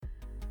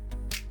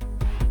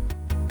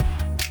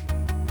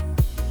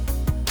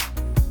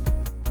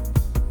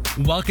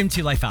Welcome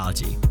to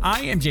Lifeology.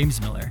 I am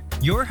James Miller,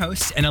 your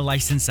host and a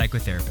licensed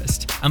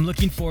psychotherapist. I'm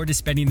looking forward to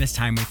spending this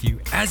time with you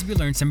as we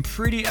learn some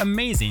pretty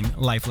amazing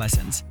life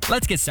lessons.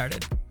 Let's get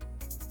started.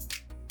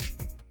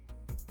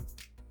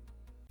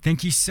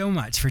 Thank you so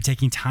much for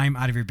taking time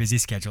out of your busy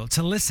schedule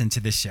to listen to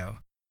this show.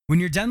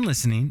 When you're done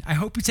listening, I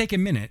hope you take a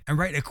minute and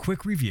write a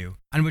quick review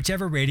on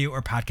whichever radio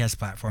or podcast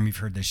platform you've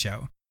heard this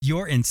show.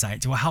 Your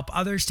insights will help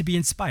others to be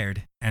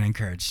inspired and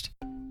encouraged.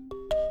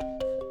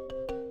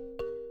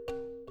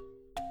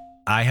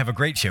 I have a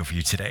great show for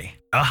you today.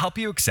 I'll help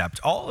you accept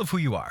all of who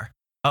you are.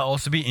 I'll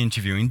also be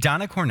interviewing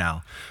Donna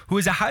Cornell, who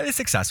is a highly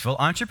successful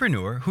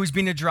entrepreneur who's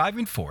been a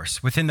driving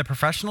force within the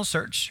professional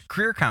search,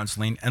 career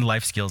counseling, and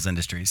life skills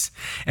industries.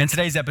 In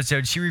today's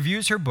episode, she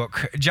reviews her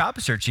book, Job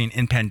Searching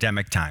in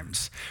Pandemic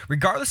Times.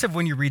 Regardless of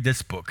when you read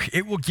this book,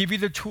 it will give you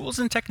the tools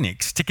and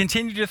techniques to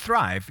continue to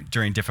thrive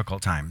during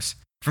difficult times.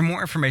 For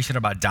more information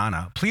about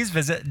Donna, please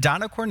visit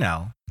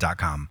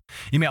donnacornell.com.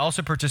 You may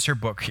also purchase her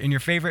book in your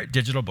favorite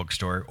digital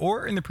bookstore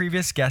or in the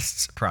previous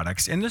guest's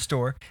products in the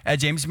store at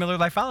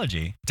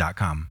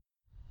jamesmillerlifeology.com.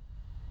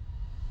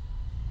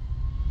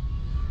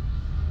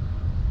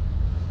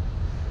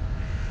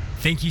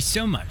 Thank you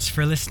so much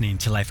for listening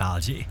to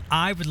Lifeology.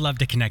 I would love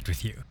to connect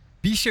with you.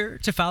 Be sure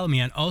to follow me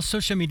on all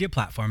social media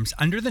platforms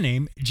under the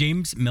name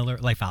James Miller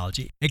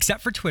Lifeology,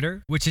 except for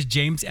Twitter, which is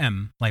James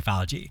M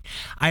Lifeology.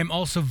 I am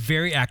also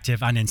very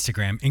active on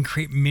Instagram and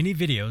create mini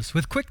videos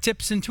with quick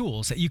tips and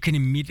tools that you can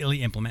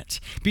immediately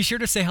implement. Be sure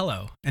to say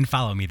hello and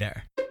follow me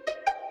there.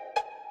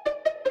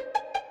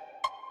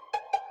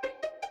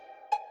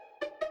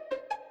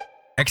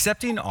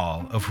 Accepting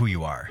all of who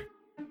you are.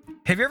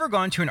 Have you ever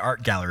gone to an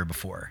art gallery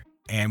before?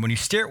 And when you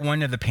stare at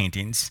one of the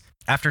paintings,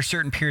 after a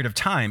certain period of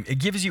time, it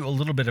gives you a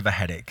little bit of a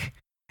headache.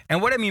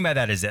 And what I mean by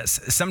that is this.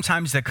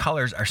 Sometimes the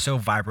colors are so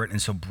vibrant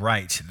and so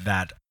bright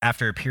that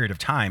after a period of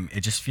time,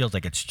 it just feels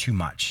like it's too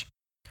much.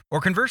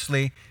 Or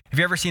conversely, have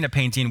you ever seen a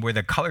painting where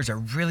the colors are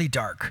really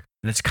dark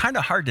and it's kind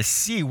of hard to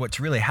see what's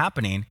really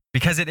happening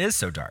because it is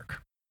so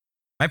dark?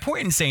 My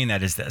point in saying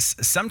that is this.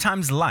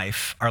 Sometimes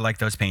life are like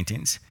those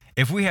paintings.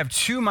 If we have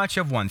too much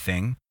of one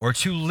thing or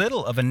too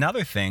little of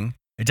another thing,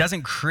 it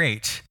doesn't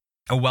create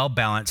a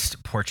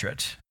well-balanced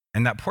portrait.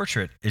 And that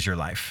portrait is your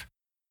life.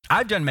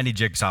 I've done many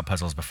jigsaw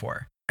puzzles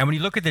before. And when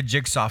you look at the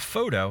jigsaw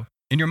photo,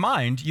 in your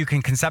mind, you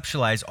can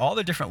conceptualize all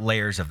the different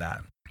layers of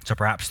that. So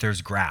perhaps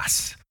there's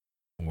grass,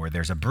 or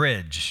there's a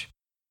bridge,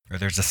 or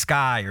there's a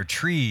sky, or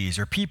trees,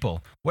 or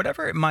people.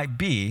 Whatever it might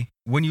be,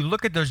 when you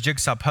look at those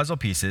jigsaw puzzle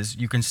pieces,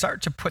 you can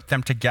start to put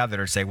them together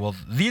to say, well,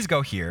 these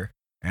go here,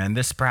 and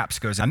this perhaps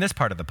goes on this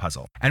part of the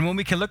puzzle. And when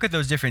we can look at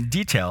those different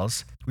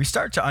details, we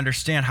start to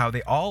understand how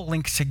they all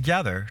link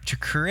together to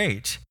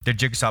create the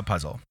jigsaw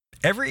puzzle.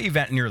 Every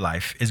event in your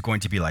life is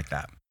going to be like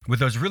that. With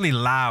those really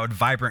loud,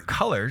 vibrant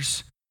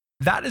colors,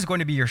 that is going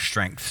to be your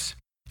strengths.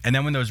 And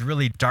then when those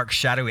really dark,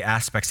 shadowy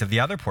aspects of the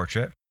other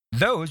portrait,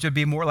 those would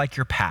be more like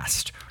your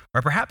past,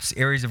 or perhaps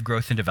areas of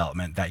growth and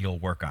development that you'll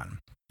work on.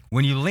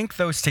 When you link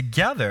those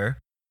together,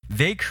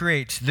 they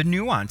create the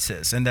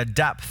nuances and the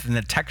depth and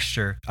the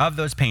texture of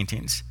those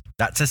paintings.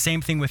 That's the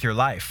same thing with your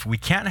life. We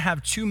can't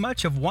have too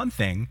much of one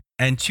thing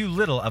and too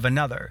little of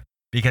another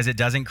because it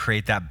doesn't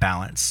create that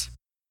balance.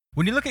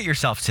 When you look at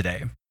yourself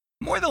today,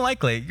 more than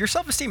likely, your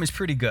self-esteem is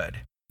pretty good.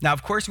 Now,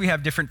 of course, we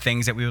have different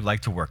things that we would like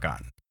to work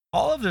on.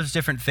 All of those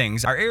different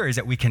things are areas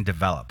that we can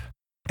develop.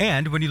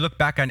 And when you look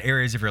back on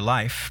areas of your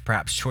life,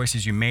 perhaps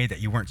choices you made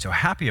that you weren't so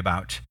happy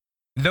about,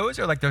 those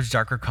are like those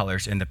darker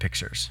colors in the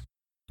pictures.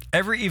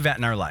 Every event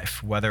in our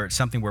life, whether it's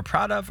something we're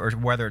proud of or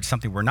whether it's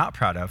something we're not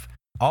proud of,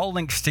 all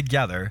links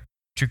together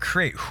to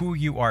create who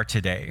you are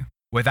today.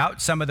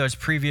 Without some of those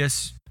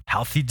previous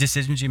healthy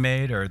decisions you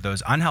made or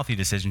those unhealthy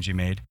decisions you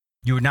made,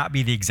 you would not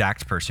be the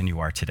exact person you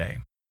are today.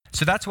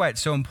 So that's why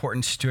it's so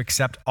important to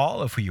accept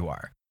all of who you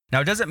are.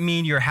 Now, it doesn't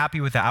mean you're happy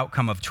with the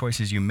outcome of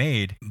choices you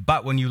made,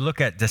 but when you look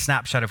at the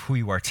snapshot of who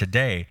you are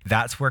today,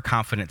 that's where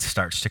confidence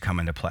starts to come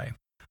into play.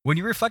 When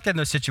you reflect on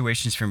those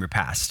situations from your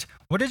past,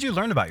 what did you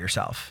learn about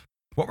yourself?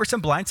 What were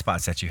some blind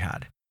spots that you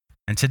had?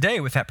 And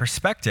today, with that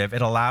perspective,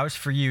 it allows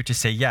for you to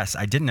say, yes,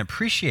 I didn't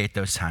appreciate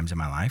those times in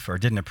my life or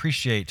didn't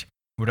appreciate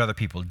what other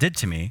people did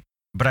to me,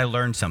 but I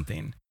learned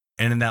something.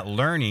 And then that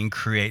learning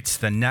creates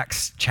the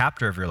next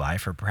chapter of your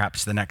life, or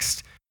perhaps the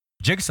next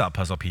jigsaw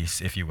puzzle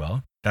piece, if you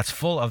will, that's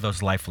full of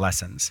those life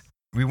lessons.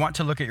 We want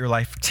to look at your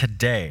life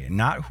today,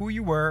 not who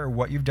you were or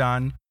what you've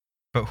done,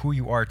 but who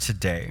you are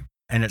today.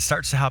 And it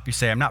starts to help you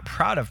say, I'm not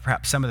proud of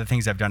perhaps some of the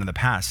things I've done in the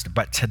past,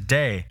 but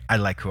today I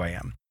like who I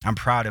am. I'm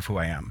proud of who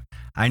I am.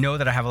 I know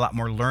that I have a lot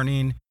more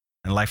learning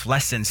and life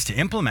lessons to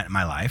implement in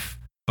my life,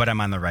 but I'm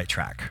on the right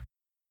track.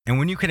 And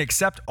when you can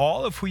accept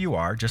all of who you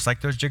are, just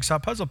like those jigsaw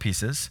puzzle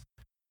pieces,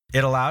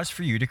 it allows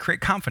for you to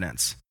create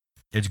confidence.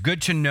 It's good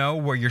to know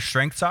where your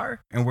strengths are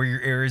and where your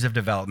areas of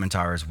development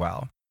are as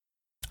well.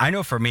 I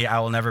know for me, I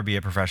will never be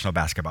a professional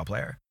basketball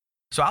player.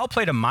 So I'll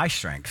play to my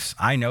strengths.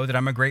 I know that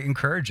I'm a great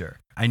encourager.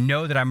 I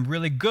know that I'm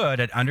really good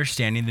at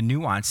understanding the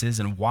nuances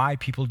and why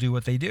people do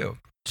what they do.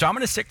 So I'm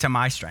going to stick to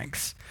my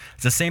strengths.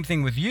 It's the same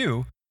thing with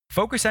you.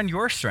 Focus on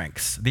your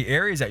strengths, the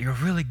areas that you're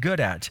really good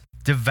at.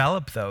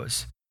 Develop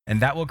those, and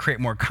that will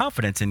create more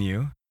confidence in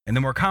you. And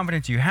the more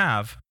confidence you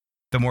have,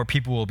 the more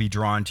people will be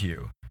drawn to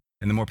you.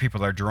 And the more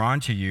people are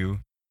drawn to you,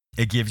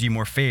 it gives you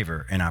more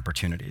favor and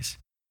opportunities.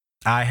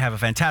 I have a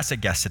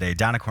fantastic guest today,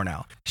 Donna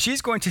Cornell.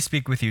 She's going to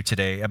speak with you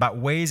today about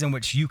ways in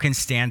which you can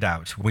stand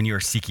out when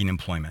you're seeking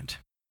employment.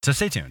 So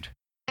stay tuned.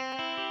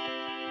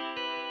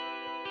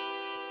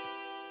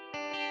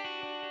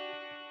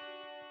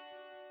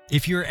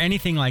 If you're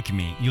anything like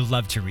me, you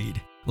love to read.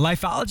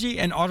 Lifeology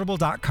and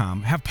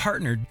Audible.com have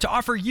partnered to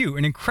offer you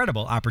an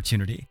incredible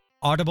opportunity.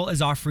 Audible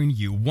is offering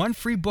you one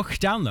free book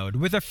download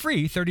with a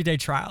free 30-day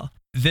trial.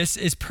 This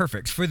is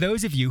perfect for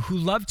those of you who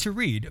love to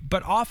read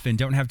but often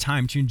don't have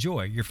time to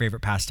enjoy your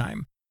favorite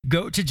pastime.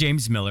 Go to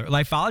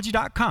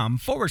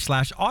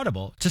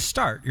jamesmillerlifeology.com/audible to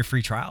start your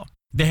free trial.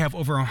 They have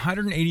over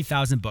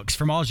 180,000 books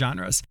from all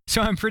genres,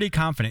 so I'm pretty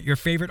confident your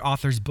favorite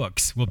author's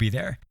books will be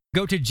there.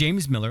 Go to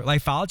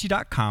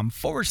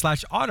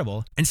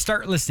jamesmillerlifeology.com/audible and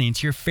start listening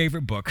to your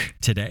favorite book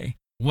today.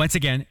 Once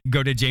again,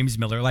 go to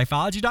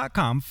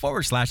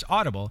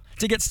jamesmillerlifeology.com/audible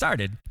to get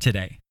started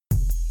today.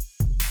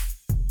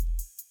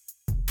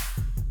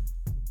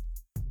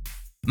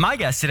 My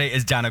guest today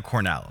is Donna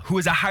Cornell, who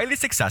is a highly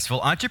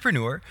successful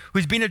entrepreneur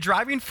who's been a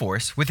driving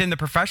force within the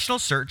professional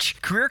search,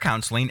 career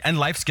counseling, and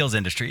life skills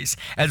industries,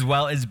 as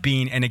well as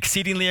being an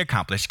exceedingly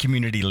accomplished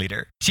community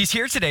leader. She's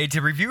here today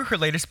to review her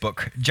latest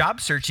book, Job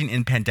Searching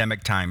in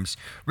Pandemic Times.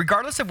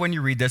 Regardless of when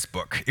you read this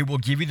book, it will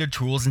give you the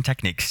tools and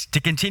techniques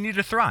to continue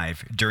to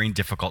thrive during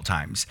difficult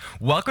times.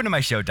 Welcome to my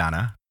show,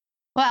 Donna.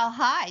 Well,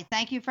 hi.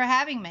 Thank you for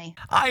having me.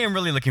 I am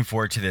really looking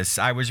forward to this.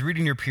 I was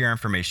reading your PR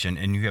information,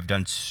 and you have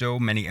done so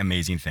many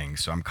amazing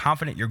things. So I'm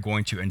confident you're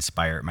going to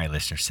inspire my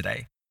listeners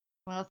today.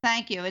 Well,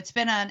 thank you. It's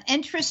been an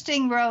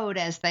interesting road,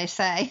 as they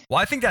say. Well,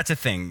 I think that's a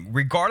thing.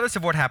 Regardless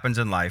of what happens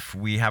in life,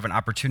 we have an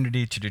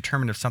opportunity to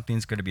determine if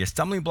something's going to be a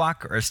stumbling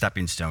block or a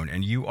stepping stone.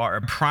 And you are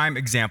a prime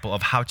example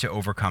of how to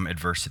overcome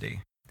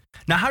adversity.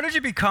 Now, how did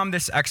you become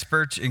this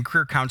expert in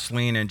career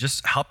counseling and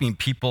just helping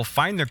people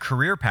find their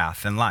career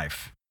path in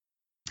life?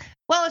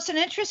 Well, it's an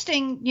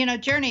interesting,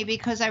 journey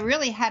because I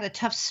really had a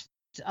tough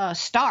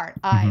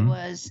start. Mm-hmm. I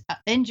was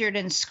injured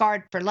and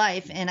scarred for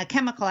life in a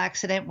chemical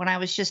accident when I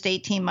was just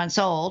 18 months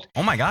old.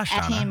 Oh my gosh,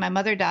 At Donna. teen, my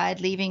mother died,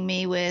 leaving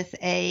me with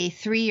a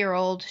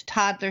 3-year-old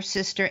toddler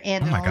sister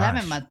and an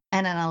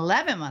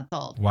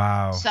 11-month-old.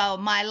 Wow. So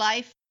my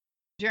life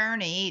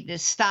journey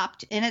just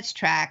stopped in its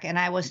track, and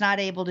I was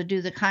not able to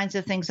do the kinds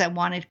of things I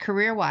wanted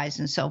career-wise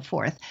and so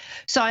forth.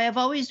 So I have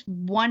always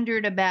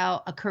wondered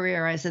about a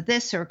career as a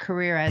this or a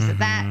career as a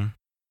that,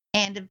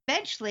 and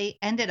eventually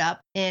ended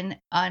up in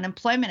an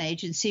employment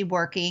agency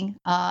working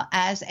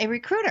as a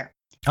recruiter.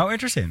 Oh,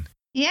 interesting.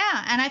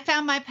 Yeah, and I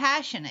found my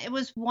passion. It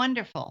was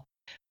wonderful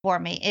for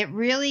me. It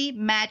really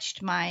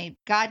matched my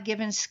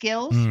God-given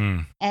skills,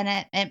 and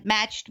it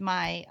matched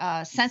my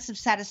sense of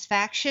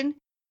satisfaction,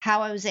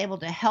 how I was able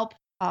to help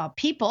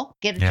people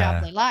get a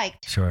job they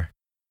liked. Sure.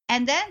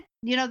 And then,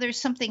 there's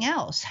something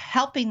else,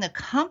 helping the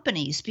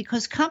companies,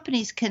 because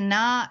companies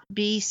cannot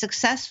be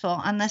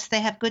successful unless they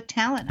have good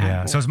talent.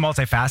 Yeah. So it's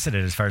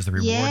multifaceted as far as the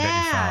reward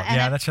that you felt.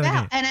 Yeah, that's really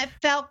neat. And it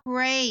felt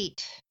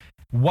great.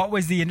 What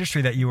was the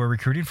industry that you were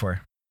recruiting for?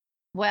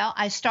 Well,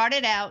 I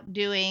started out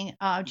doing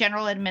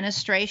general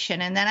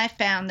administration, and then I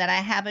found that I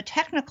have a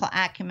technical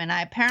acumen.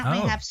 I apparently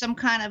have some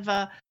kind of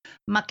a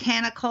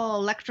mechanical,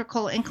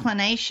 electrical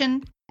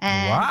inclination.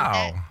 And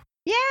wow.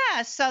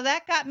 So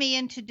that got me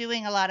into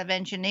doing a lot of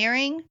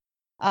engineering.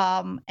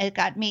 It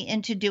got me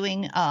into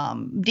doing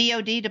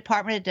DoD,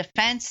 Department of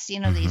Defense,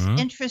 these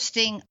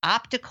interesting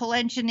optical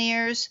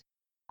engineers,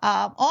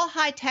 all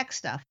high-tech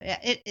stuff.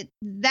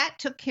 That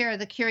took care of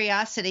the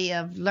curiosity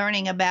of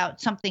learning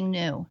about something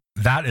new.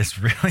 That is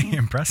really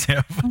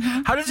impressive.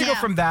 How did you go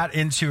from that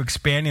into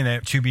expanding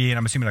it to being,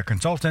 I'm assuming, a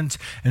consultant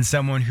and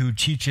someone who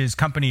teaches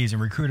companies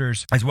and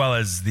recruiters, as well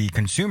as the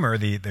consumer,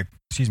 the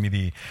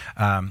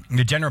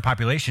general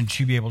population,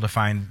 to be able to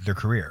find their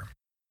career?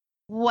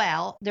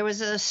 Well, there was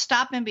a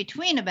stop in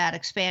between about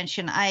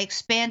expansion. I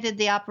expanded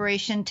the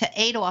operation to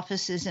 8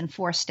 offices in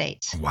 4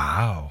 states.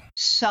 Wow.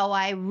 So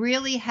I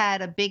really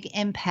had a big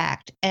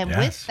impact. And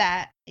with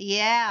that,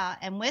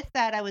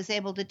 I was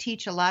able to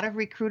teach a lot of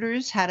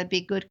recruiters how to be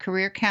good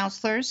career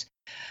counselors,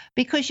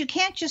 because you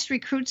can't just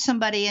recruit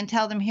somebody and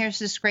tell them, here's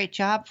this great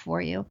job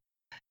for you.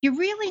 You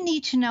really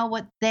need to know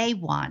what they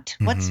want.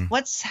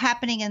 What's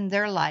happening in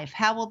their life?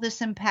 How will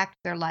this impact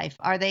their life?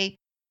 Are they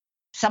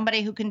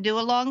somebody who can do a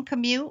long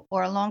commute,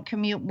 or a long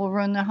commute will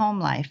ruin their home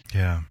life?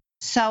 Yeah.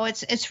 So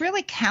it's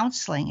really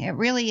counseling. It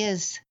really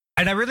is.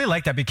 And I really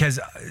like that, because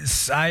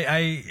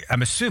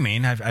I'm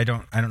assuming, I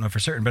don't know for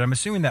certain, but I'm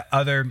assuming that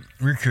other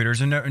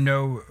recruiters, and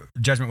no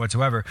judgment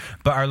whatsoever,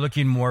 but are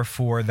looking more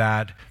for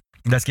that,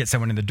 let's get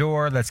someone in the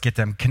door, let's get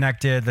them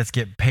connected, let's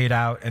get paid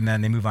out, and then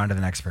they move on to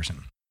the next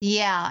person.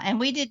 Yeah, and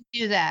we did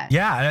do that.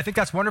 Yeah, and I think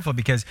that's wonderful,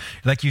 because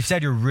like you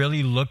said, you're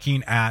really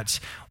looking at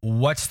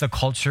what's the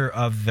culture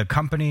of the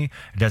company.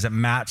 Does it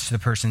match the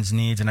person's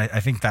needs? And I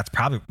think that's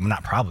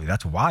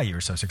that's why you're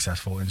so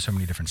successful in so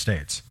many different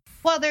states.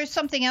 Well, there's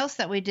something else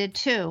that we did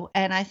too,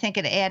 and I think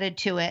it added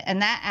to it,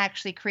 and that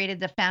actually created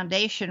the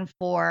foundation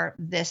for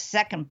this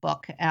second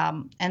book.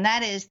 And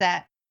that is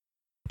that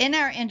in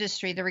our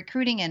industry, the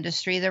recruiting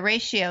industry, the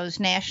ratios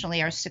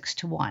nationally are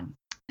 6-to-1.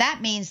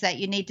 That means that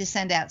you need to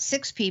send out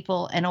 6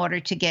 people in order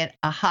to get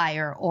a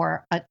hire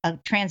or a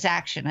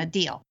transaction, a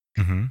deal.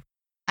 Mm-hmm.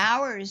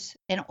 Ours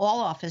in all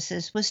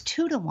offices was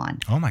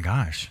 2-to-1. Oh my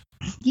gosh.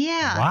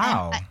 Yeah.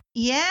 Wow.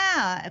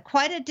 Yeah,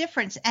 quite a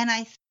difference. And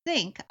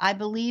I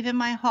believe in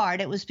my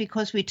heart, it was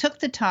because we took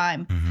the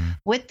time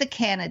with the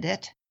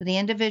candidate, the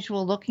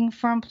individual looking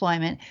for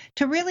employment,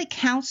 to really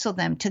counsel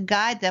them, to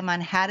guide them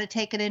on how to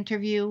take an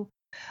interview,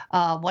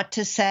 what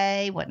to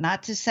say, what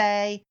not to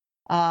say,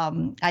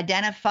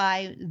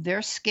 identify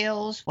their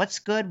skills, what's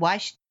good, why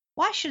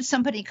should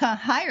somebody come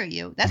hire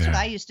you? That's what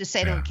I used to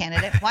say to a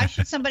candidate. Why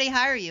should somebody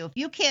hire you? If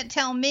you can't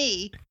tell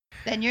me,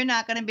 then you're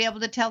not going to be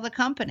able to tell the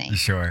company.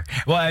 Sure.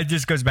 Well, it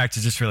just goes back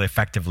to just really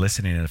effective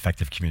listening and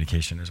effective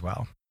communication as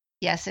well.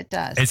 Yes, it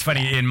does. It's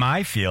funny in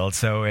my field.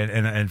 So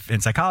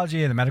in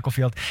psychology, in the medical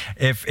field,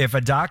 if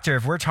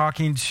we're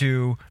talking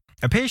to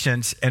a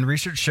patient, and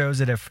research shows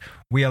that if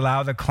we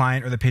allow the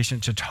client or the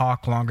patient to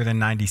talk longer than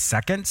 90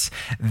 seconds,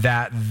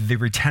 that the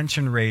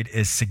retention rate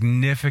is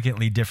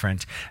significantly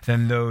different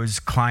than those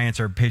clients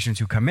or patients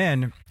who come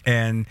in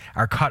and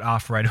are cut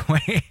off right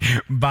away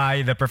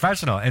by the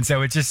professional. And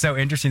so it's just so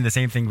interesting. The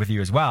same thing with you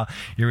as well.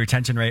 Your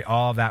retention rate,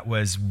 all of that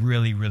was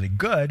really, really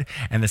good.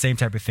 And the same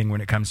type of thing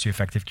when it comes to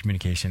effective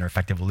communication or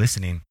effective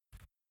listening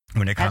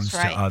when it comes to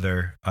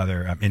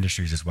other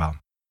industries as well.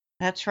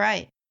 That's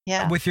right.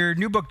 Yeah. With your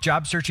new book,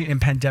 Job Searching in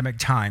Pandemic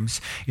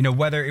Times,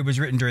 whether it was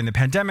written during the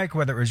pandemic,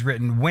 whether it was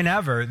written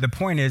whenever, the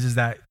point is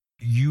that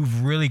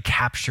you've really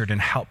captured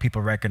and helped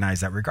people recognize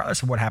that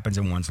regardless of what happens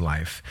in one's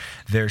life,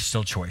 there's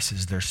still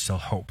choices, there's still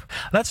hope.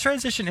 Let's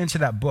transition into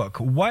that book.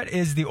 What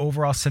is the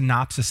overall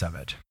synopsis of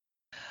it?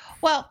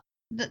 Well,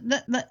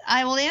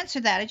 I will answer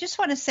that. I just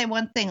want to say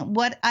one thing.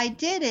 What I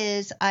did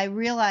is I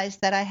realized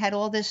that I had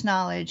all this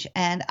knowledge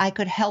and I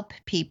could help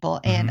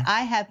people. And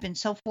I have been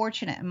so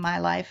fortunate in my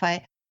life.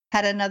 I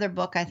had another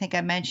book, I think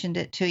I mentioned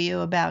it to you,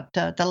 about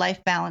the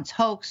life balance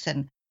hoax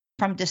and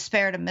from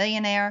despair to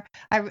millionaire.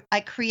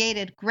 I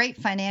created great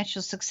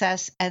financial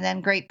success and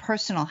then great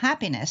personal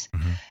happiness.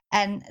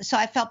 And so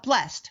I felt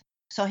blessed.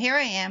 So here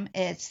I am.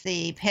 It's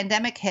the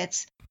pandemic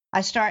hits.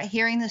 I start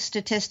hearing the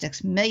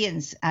statistics,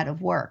 millions out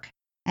of work.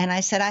 And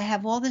I said, I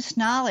have all this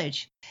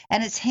knowledge,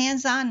 and it's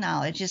hands-on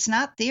knowledge. It's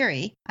not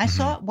theory. I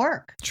saw it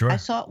work. Sure. I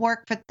saw it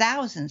work for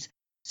thousands.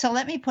 So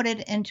let me put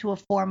it into a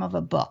form of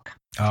a book.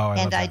 Oh, I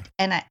love that.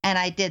 And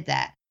I did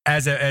that.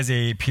 As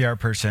a PR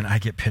person, I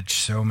get pitched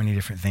so many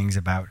different things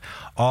about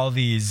all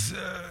these.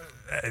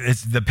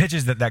 It's the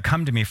pitches that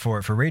come to me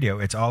for radio.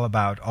 It's all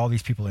about all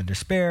these people in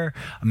despair.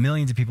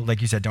 Millions of people, like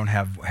you said, don't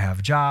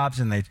have jobs,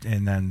 and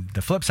then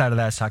the flip side of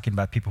that is talking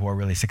about people who are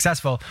really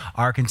successful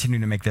are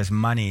continuing to make this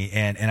money,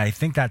 and I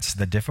think that's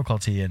the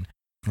difficulty in.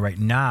 Right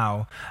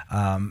now,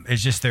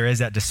 it's just there is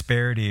that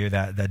disparity or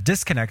that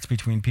disconnect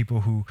between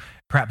people who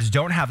perhaps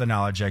don't have the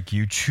knowledge like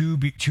you to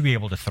be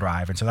able to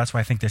thrive. And so that's why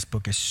I think this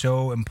book is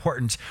so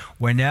important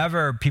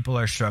whenever people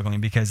are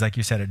struggling, because like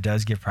you said, it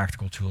does give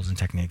practical tools and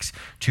techniques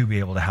to be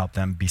able to help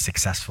them be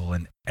successful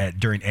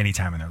during any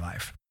time in their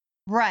life.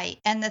 Right.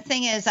 And the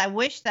thing is, I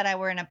wish that I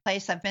were in a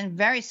place, I've been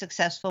very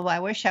successful. I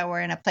wish I were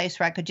in a place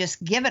where I could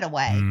just give it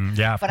away.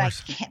 Of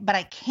course.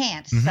 I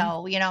can't.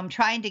 So, I'm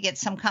trying to get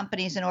some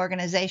companies and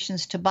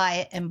organizations to buy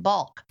it in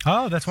bulk.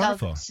 Oh, that's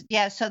wonderful.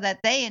 So that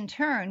they in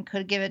turn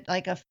could give it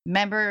like a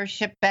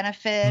membership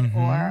benefit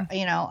or,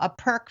 a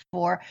perk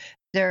for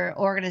their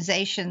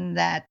organization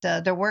that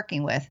they're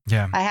working with.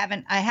 Yeah.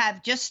 I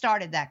have just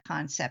started that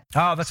concept.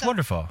 Oh, that's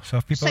wonderful. So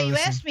if people you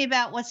asked me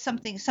about some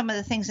of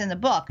the things in the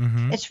book.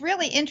 It's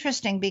really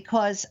interesting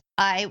because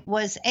I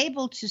was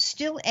able to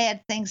still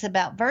add things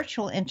about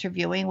virtual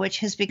interviewing, which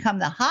has become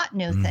the hot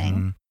new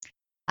thing.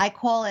 I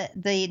call it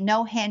the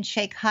no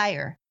handshake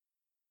hire.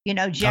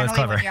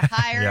 Generally when you're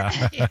hired,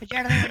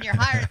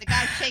 the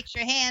guy shakes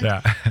your hand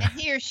and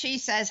he or she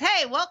says,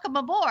 "Hey, welcome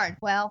aboard."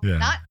 Well,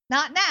 not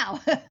now.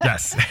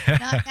 Yes.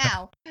 Not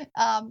now.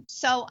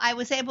 So I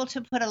was able to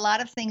put a lot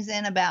of things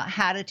in about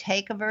how to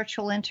take a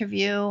virtual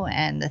interview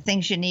and the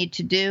things you need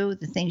to do,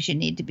 the things you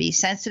need to be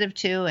sensitive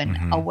to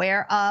and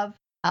aware of.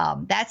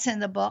 That's in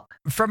the book.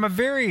 From a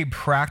very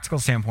practical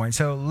standpoint,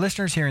 so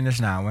listeners hearing this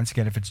now, once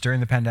again, if it's during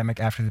the pandemic,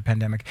 after the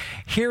pandemic,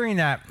 hearing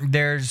that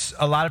there's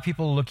a lot of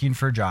people looking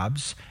for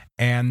jobs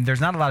and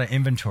there's not a lot of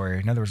inventory,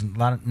 in other words,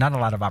 not a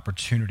lot of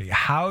opportunity,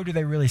 how do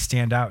they really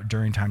stand out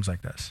during times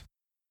like this?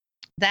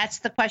 That's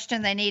the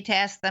question they need to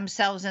ask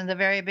themselves in the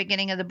very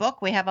beginning of the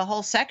book. We have a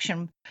whole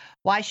section.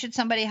 Why should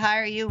somebody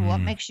hire you? What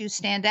makes you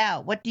stand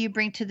out? What do you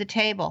bring to the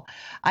table?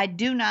 I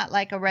do not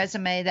like a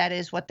resume that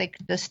is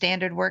the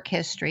standard work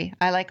history.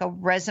 I like a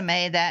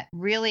resume that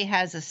really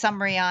has a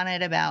summary on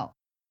it about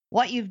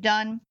what you've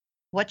done,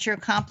 what's your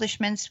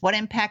accomplishments, what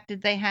impact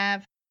did they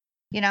have,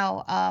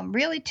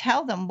 really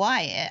tell them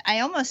why.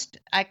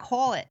 I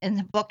call it in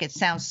the book, it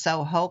sounds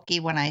so hokey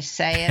when I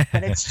say it,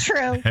 but it's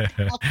true.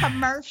 A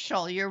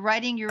commercial. You're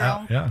writing your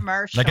own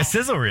commercial. Like a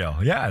sizzle reel.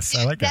 Yes,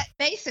 I like that.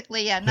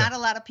 Basically, not a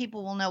lot of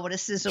people will know what a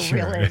sizzle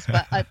reel is,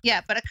 but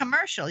but a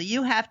commercial.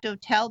 You have to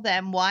tell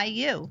them why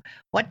you.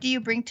 What do you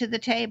bring to the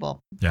table?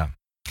 Yeah.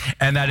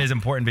 And that is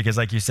important because,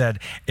 like you said,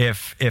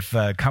 if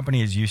a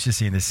company is used to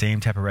seeing the same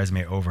type of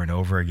resume over and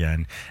over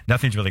again,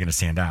 nothing's really going to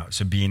stand out.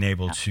 So being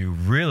able to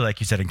really,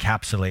 like you said,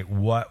 encapsulate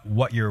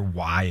what your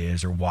why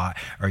is,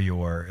 or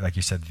your, like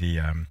you said, the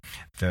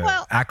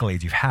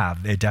accolades you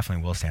have, it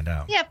definitely will stand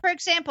out. Yeah. For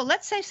example,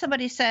 let's say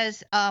somebody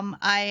says,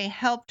 I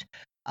helped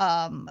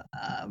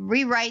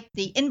rewrite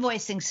the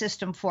invoicing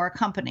system for a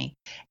company,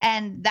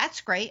 and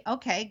that's great.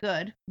 Okay,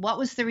 good. What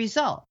was the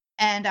result?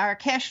 And our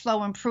cash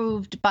flow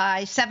improved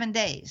by 7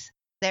 days.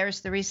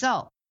 There's the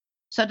result.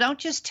 So don't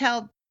just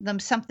tell them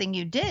something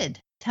you did.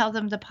 Tell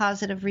them the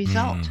positive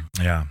result.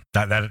 That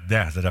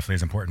definitely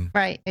is important.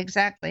 Right,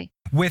 exactly.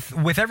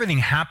 With everything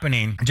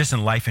happening just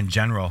in life in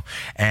general,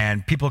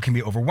 and people can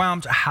be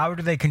overwhelmed, how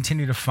do they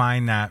continue to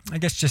find that, I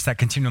guess, just that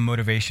continual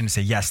motivation to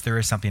say, yes, there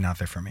is something out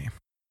there for me?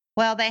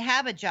 Well, they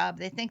have a job.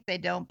 They think they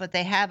don't, but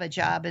they have a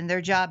job, and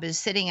their job is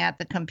sitting at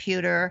the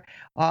computer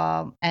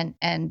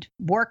and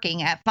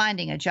working at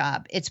finding a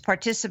job. It's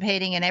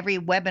participating in every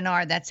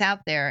webinar that's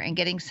out there and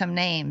getting some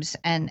names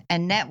and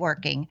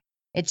networking.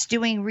 It's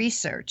doing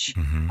research,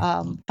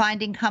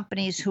 finding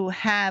companies who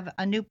have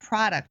a new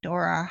product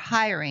or are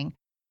hiring.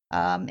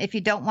 If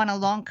you don't want a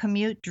long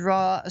commute,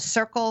 draw a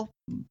circle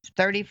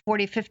 30,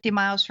 40, 50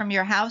 miles from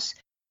your house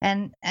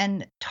and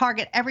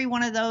target every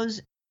one of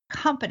those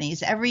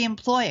companies, every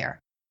employer,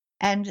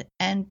 and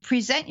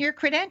present your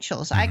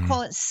credentials. I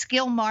call it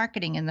skill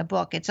marketing in the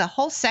book. It's a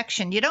whole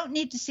section. You don't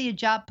need to see a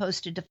job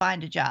posted to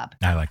find a job.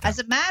 I like that. As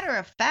a matter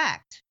of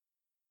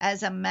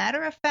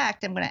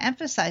fact, I'm going to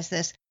emphasize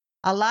this.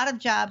 A lot of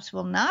jobs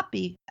will not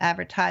be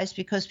advertised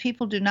because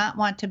people do not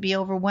want to be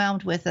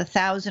overwhelmed with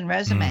 1,000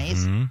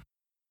 resumes.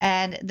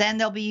 And then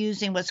they'll be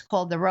using what's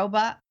called the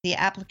robot, the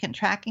applicant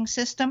tracking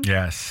system.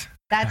 Yes.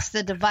 That's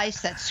the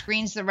device that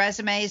screens the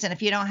resumes. And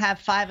if you don't have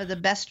 5 of the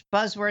best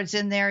buzzwords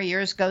in there,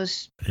 yours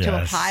goes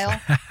to a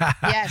pile.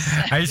 Yes.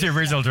 I used to be a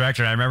regional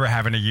director, and I remember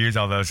having to use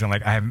all those. And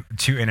I'm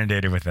too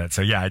inundated with it.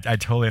 So yeah, I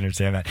totally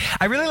understand that.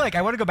 I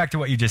want to go back to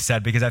what you just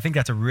said, because I think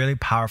that's a really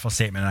powerful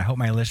statement. And I hope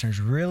my listeners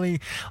really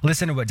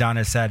listen to what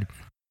Donna said.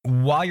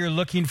 While you're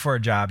looking for a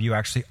job, you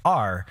actually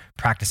are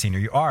practicing, or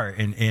you are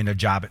in a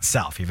job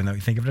itself, even though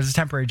you think of it as a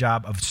temporary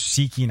job, of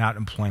seeking out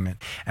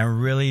employment and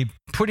really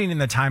putting in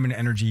the time and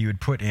energy you would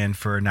put in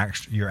for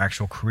your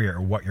actual career,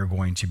 or what you're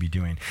going to be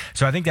doing.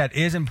 So I think that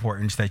is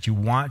important, that you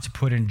want to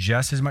put in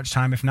just as much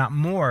time, if not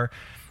more,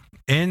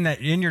 in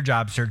your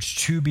job search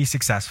to be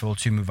successful,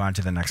 to move on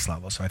to the next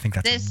level. So I think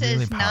that's really powerful.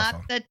 This is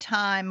not the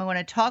time. I want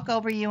to talk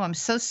over you. I'm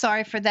so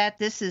sorry for that.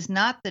 This is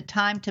not the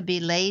time to be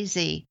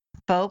lazy,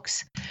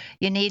 folks.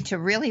 You need to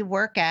really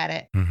work at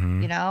it,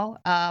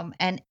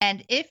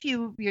 and if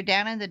you're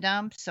down in the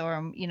dumps,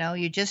 or,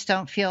 you just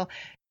don't feel,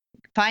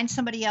 find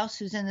somebody else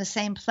who's in the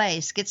same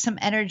place, get some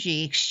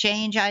energy,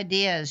 exchange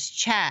ideas,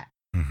 chat,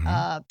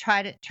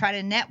 try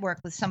to network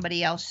with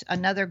somebody else,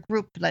 another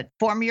group,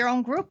 form your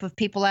own group of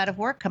people out of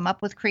work, come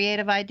up with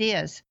creative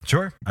ideas.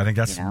 Sure. I think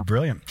that's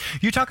brilliant.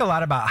 You talk a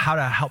lot about how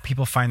to help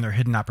people find their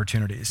hidden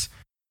opportunities.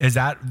 Is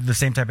that the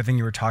same type of thing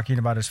you were talking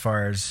about as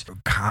far as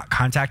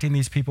contacting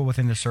these people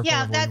within the circle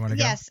of where you want to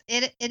go? Yes,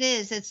 it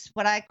is. It's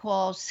what I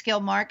call skill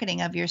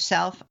marketing of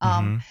yourself.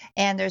 And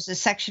there's a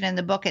section in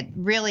the book. It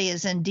really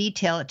is in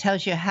detail. It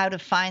tells you how to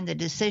find the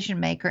decision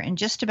maker in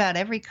just about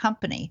every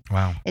company.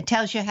 Wow. It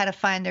tells you how to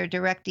find their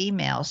direct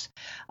emails.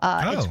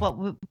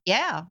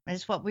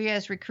 It's what we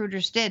as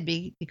recruiters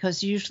did,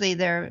 because usually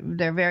they're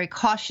very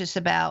cautious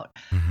about,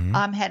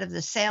 I'm head of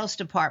the sales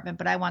department,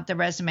 but I want the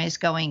resumes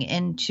going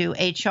into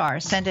HR.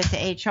 Send it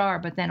to HR,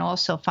 but then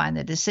also find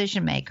the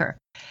decision maker.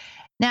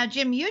 Now,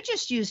 Jim, you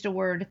just used a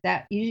word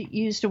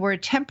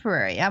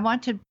temporary. I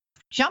want to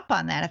jump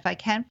on that if I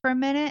can for a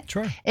minute.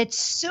 Sure. It's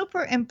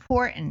super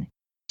important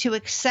to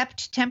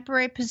accept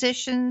temporary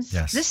positions.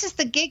 Yes. This is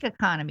the gig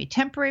economy.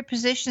 Temporary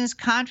positions,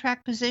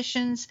 contract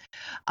positions,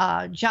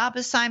 job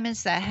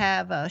assignments that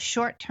have a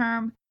short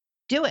term.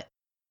 Do it.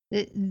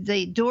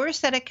 The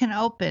doors that it can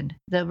open,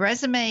 the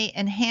resume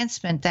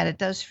enhancement that it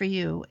does for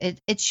you,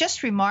 it's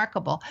just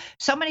remarkable.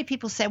 So many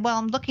people say, well,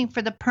 I'm looking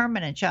for the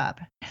permanent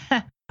job.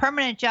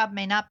 Permanent job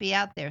may not be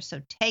out there,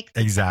 so take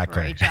the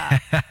temporary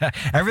job.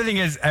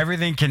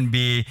 Everything can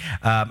be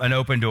an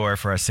open door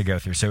for us to go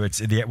through. So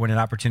when an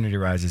opportunity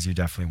arises, you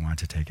definitely want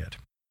to take it.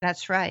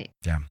 That's right.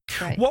 Yeah.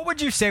 Right. What would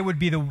you say would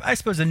be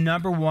the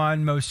number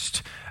one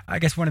most, I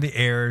guess, one of the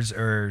errors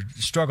or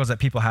struggles that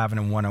people have in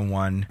a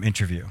one-on-one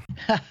interview?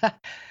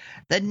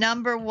 The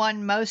number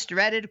one most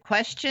dreaded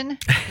question.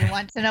 You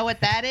want to know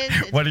what that is?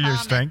 It's what are your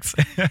strengths?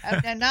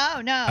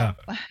 No. No.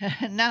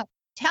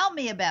 Tell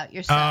me about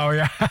yourself. Oh,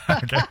 yeah.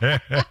 Okay.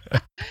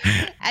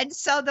 And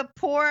so the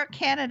poor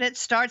candidate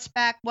starts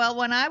back, well,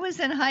 when I was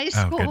in high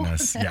school. Oh,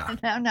 goodness.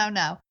 Yeah.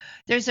 No.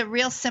 There's a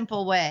real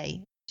simple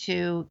way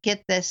to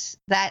get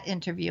that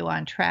interview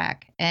on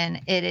track.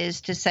 And it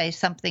is to say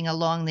something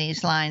along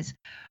these lines.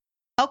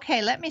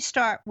 Okay, let me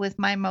start with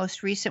my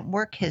most recent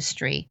work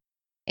history.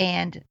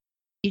 And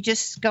you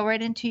just go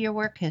right into your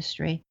work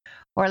history.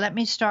 Or let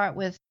me start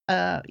with,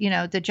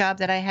 the job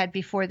that I had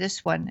before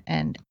this one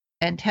and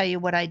tell you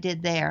what I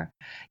did there.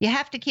 You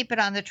have to keep it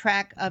on the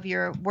track of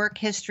your work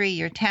history,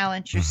 your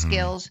talents, your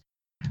skills.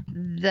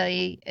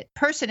 The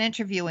person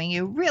interviewing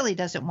you really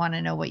doesn't want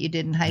to know what you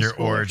did in high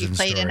school, or if you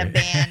played in a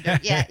band.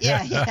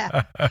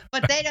 Yeah.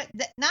 But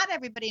not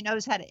everybody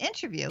knows how to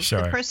interview.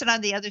 Sure. The person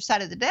on the other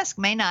side of the desk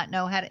may not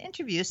know how to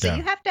interview, so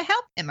you have to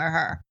help him or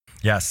her.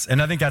 Yes.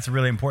 And I think that's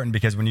really important,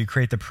 because when you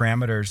create the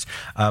parameters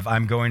of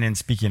I'm going in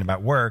speaking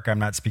about work, I'm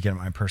not speaking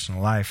about my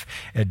personal life,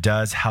 it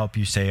does help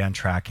you stay on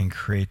track and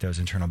create those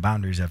internal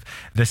boundaries of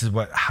this is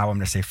how I'm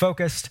going to stay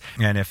focused.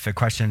 And if the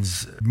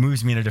questions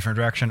moves me in a different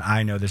direction,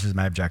 I know this is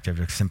my objective,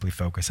 to simply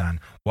focus on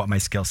what my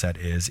skill set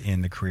is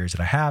in the careers that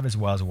I have, as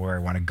well as where I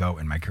want to go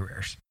in my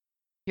careers.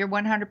 You're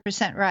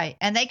 100% right.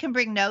 And they can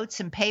bring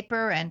notes and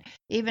paper and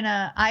even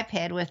an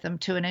iPad with them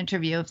to an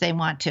interview if they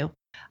want to.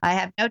 I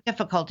have no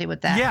difficulty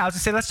with that. Yeah, I was going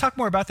to say, let's talk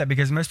more about that,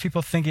 because most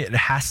people think it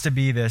has to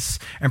be this,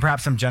 and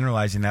perhaps I'm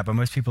generalizing that, but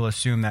most people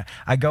assume that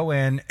I go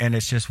in and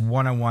it's just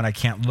one-on-one. I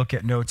can't look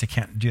at notes. I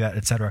can't do that,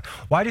 etc.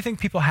 Why do you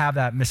think people have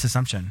that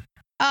misassumption?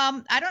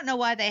 I don't know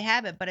why they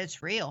have it, but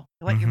it's real.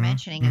 What you're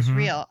mentioning is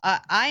real.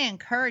 I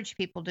encourage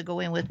people to go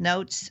in with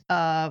notes,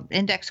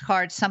 index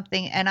cards,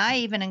 something, and I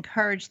even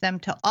encourage them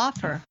to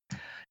offer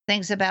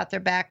things about their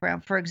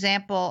background. For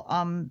example,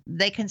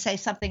 they can say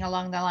something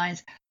along the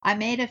lines, I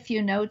made a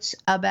few notes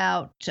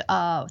about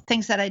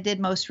things that I did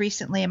most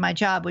recently in my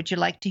job. Would you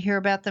like to hear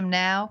about them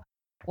now?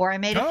 Or I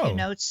made a few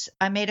notes.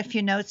 I made a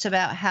few notes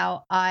about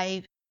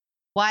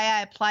why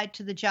I applied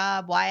to the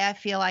job, why I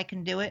feel I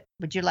can do it.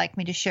 Would you like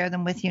me to share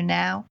them with you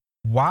now?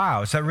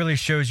 Wow. So that really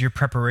shows your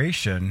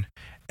preparation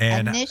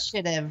and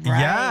initiative, right?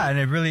 Yeah, and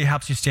it really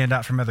helps you stand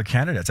out from other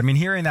candidates. I mean,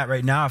 hearing that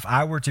right now, if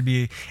I were to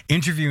be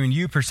interviewing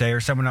you per se,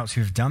 or someone else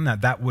who's done that,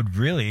 that would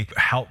really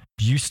help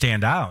you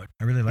stand out.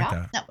 I really like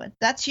that.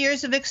 That's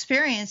years of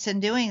experience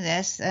in doing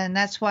this, and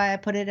that's why I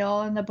put it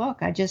all in the book.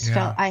 I just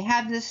felt I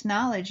have this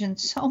knowledge, and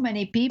so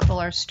many people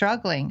are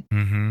struggling.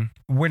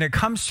 When it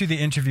comes to the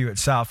interview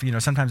itself,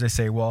 sometimes I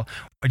say, well,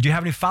 do you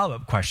have any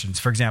follow-up questions?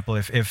 For example,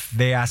 if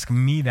they ask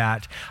me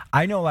that,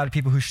 I know a lot of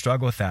people who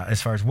struggle with that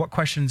as far as what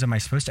questions am I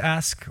supposed to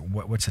ask?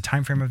 What's the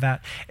time frame of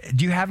that?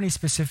 Do you have any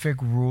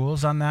specific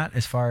rules on that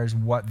as far as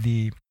what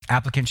the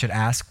applicant should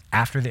ask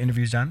after the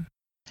interview's done?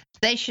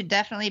 They should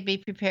definitely be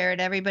prepared.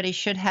 Everybody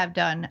should have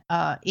done,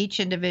 each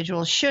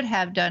individual should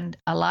have done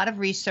a lot of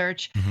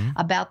research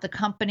about the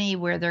company,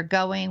 where they're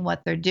going,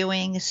 what they're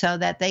doing, so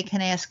that they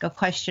can ask a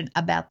question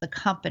about the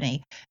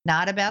company,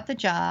 not about the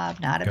job,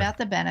 not about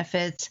the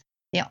benefits.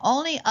 The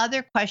only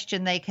other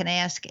question they can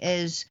ask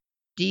is,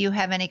 do you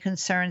have any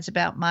concerns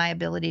about my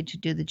ability to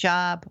do the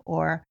job?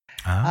 Or,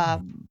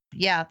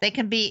 they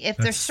can be, if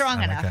they're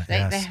strong enough.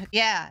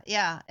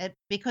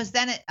 Because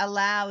then it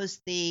allows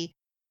the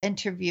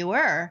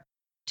interviewer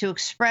to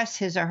express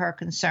his or her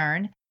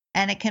concern,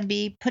 and it can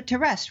be put to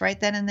rest right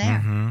then and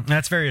there. And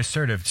that's very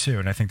assertive too.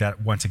 And I think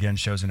that once again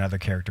shows another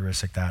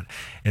characteristic that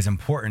is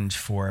important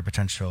for a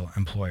potential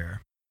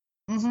employer.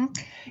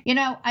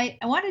 I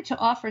wanted to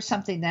offer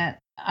something that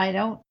I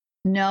don't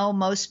know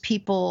most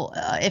people,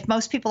 if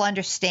most people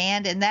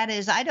understand, and that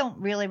is, I don't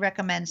really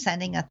recommend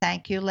sending a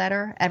thank you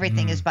letter.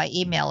 Everything is by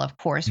email, of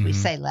course. We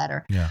say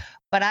letter.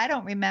 But I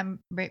don't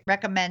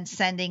recommend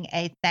sending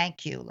a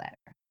thank you letter.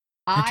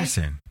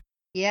 Interesting.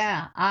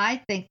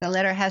 I think the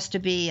letter has to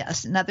be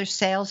another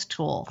sales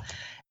tool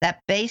that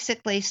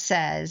basically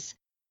says,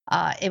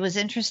 it was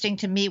interesting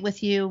to meet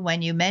with you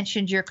when you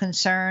mentioned your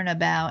concern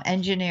about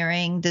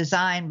engineering,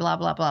 design, blah,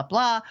 blah, blah,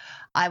 blah.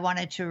 I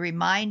wanted to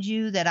remind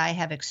you that I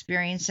have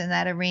experience in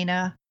that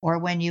arena. Or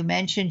when you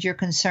mentioned your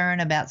concern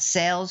about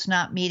sales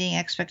not meeting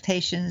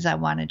expectations, I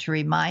wanted to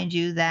remind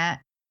you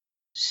that,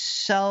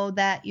 so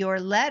that your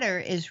letter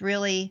is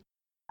really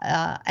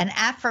an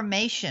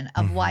affirmation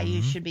of why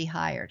you should be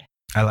hired.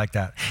 I like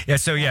that. Yeah.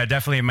 So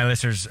definitely my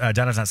listeners,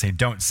 Donna's not saying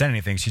don't send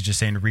anything. She's just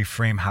saying to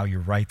reframe how you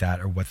write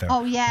that, or what the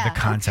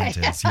content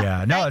is.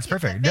 Yeah. No, that's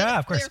perfect. Yeah,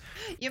 of course.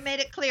 You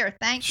made it clear.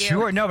 Thank you.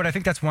 Sure. No, but I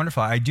think that's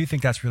wonderful. I do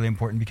think that's really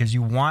important, because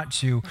you want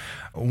to,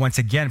 once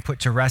again, put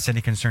to rest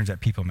any concerns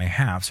that people may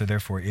have. So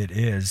therefore you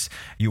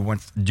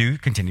do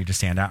continue to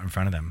stand out in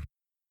front of them.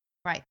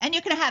 Right. And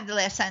you can have the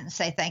last sentence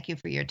say, thank you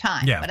for your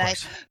time. Yeah,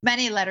 but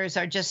many letters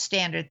are just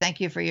standard, thank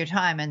you for your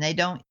time. And they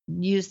don't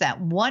use that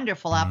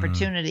wonderful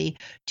opportunity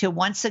to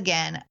once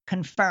again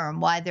confirm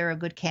why they're a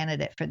good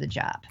candidate for the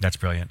job. That's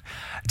brilliant.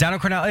 Donna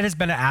Cornell, it has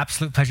been an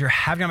absolute pleasure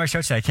having you on my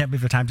show today. I can't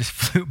believe the time just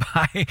flew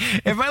by.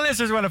 If my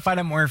listeners want to find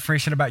out more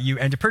information about you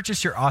and to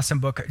purchase your awesome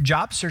book,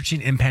 Job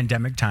Searching in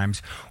Pandemic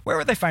Times, where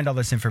would they find all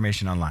this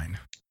information online?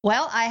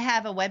 Well, I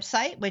have a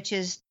website, which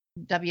is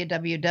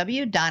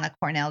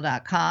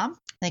www.donnacornell.com.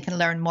 They can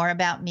learn more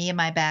about me and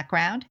my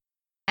background.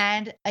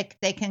 And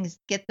they can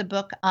get the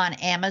book on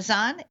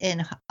Amazon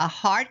in a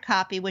hard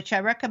copy, which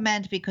I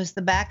recommend because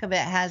the back of it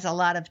has a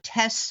lot of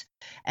tests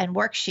and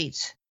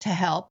worksheets to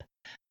help.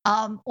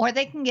 Or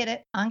they can get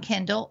it on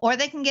Kindle, or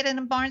they can get it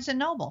in Barnes &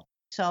 Noble.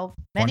 So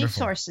many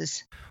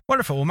sources.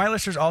 Wonderful. Well, my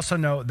listeners also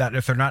know that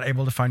if they're not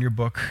able to find your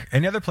book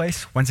any other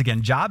place, once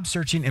again, job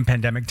searching in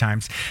pandemic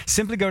times,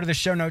 simply go to the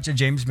show notes at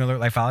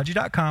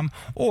jamesmillerlifeology.com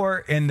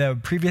or in the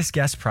previous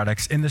guest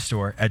products in the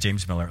store at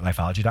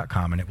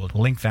jamesmillerlifeology.com, and it will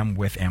link them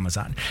with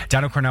Amazon.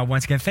 Donna Cornell,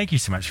 once again, thank you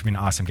so much for being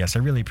an awesome guest. I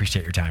really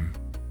appreciate your time.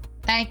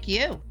 Thank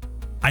you.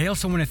 I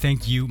also want to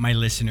thank you, my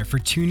listener, for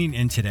tuning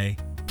in today.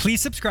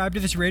 Please subscribe to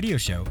this radio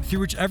show through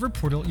whichever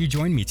portal you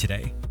join me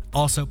today.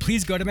 Also,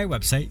 please go to my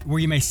website where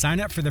you may sign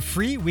up for the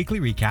free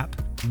weekly recap,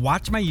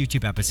 watch my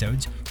YouTube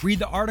episodes, read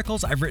the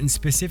articles I've written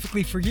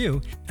specifically for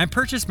you, and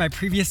purchase my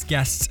previous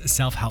guests'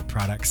 self-help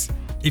products.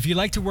 If you'd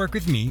like to work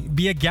with me,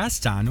 be a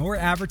guest on, or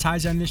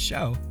advertise on this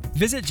show,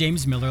 visit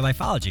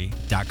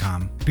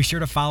jamesmillerlifeology.com. Be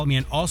sure to follow me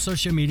on all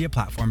social media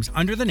platforms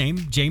under the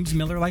name James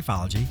Miller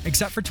Lifeology,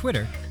 except for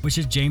Twitter, which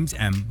is James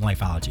M.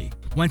 Lifeology.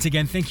 Once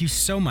again, thank you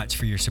so much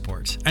for your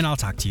support, and I'll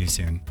talk to you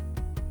soon.